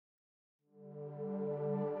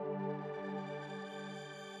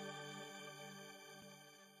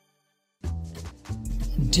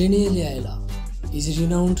Danielley Ayala is a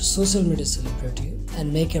renowned social media celebrity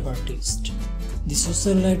and makeup artist. The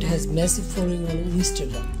socialite has massive following on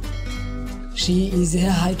Instagram. She is a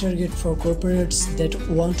high target for corporates that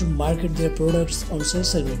want to market their products on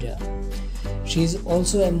social media. She is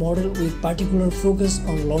also a model with particular focus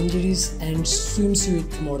on lingeries and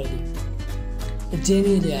swimsuit modeling.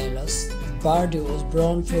 Danielley Ayala's birthday was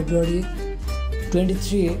born February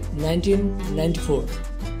 23, 1994.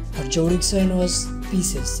 Her zodiac sign was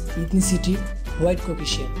Pisces, ethnicity white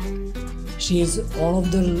Caucasian. She is one of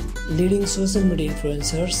the leading social media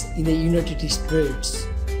influencers in the United States.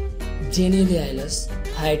 Danielley Ayala's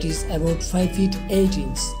height is about 5 feet 8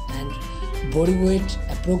 inches and body weight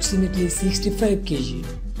approximately 65 kg.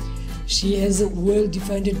 She has a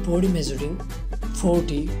well-defined body measuring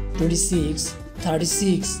 40, 26,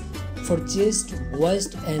 36 for chest,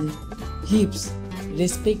 waist and hips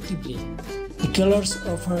respectively. The colors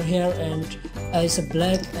of her hair and eyes are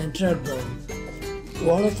black and dark brown.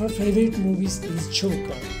 One of her favorite movies is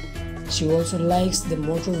Joker. She also likes the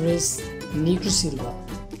motor race Negro Silva.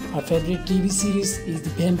 Her favorite TV series is The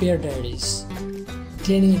Vampire Diaries.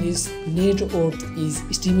 Danielley's net worth is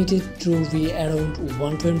estimated to be around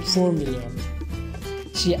 1.4 million.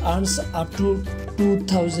 She earns up to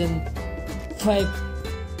 2005.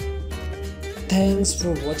 Thanks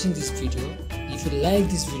for watching this video. If you like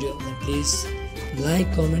this video, then please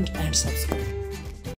like, comment and subscribe.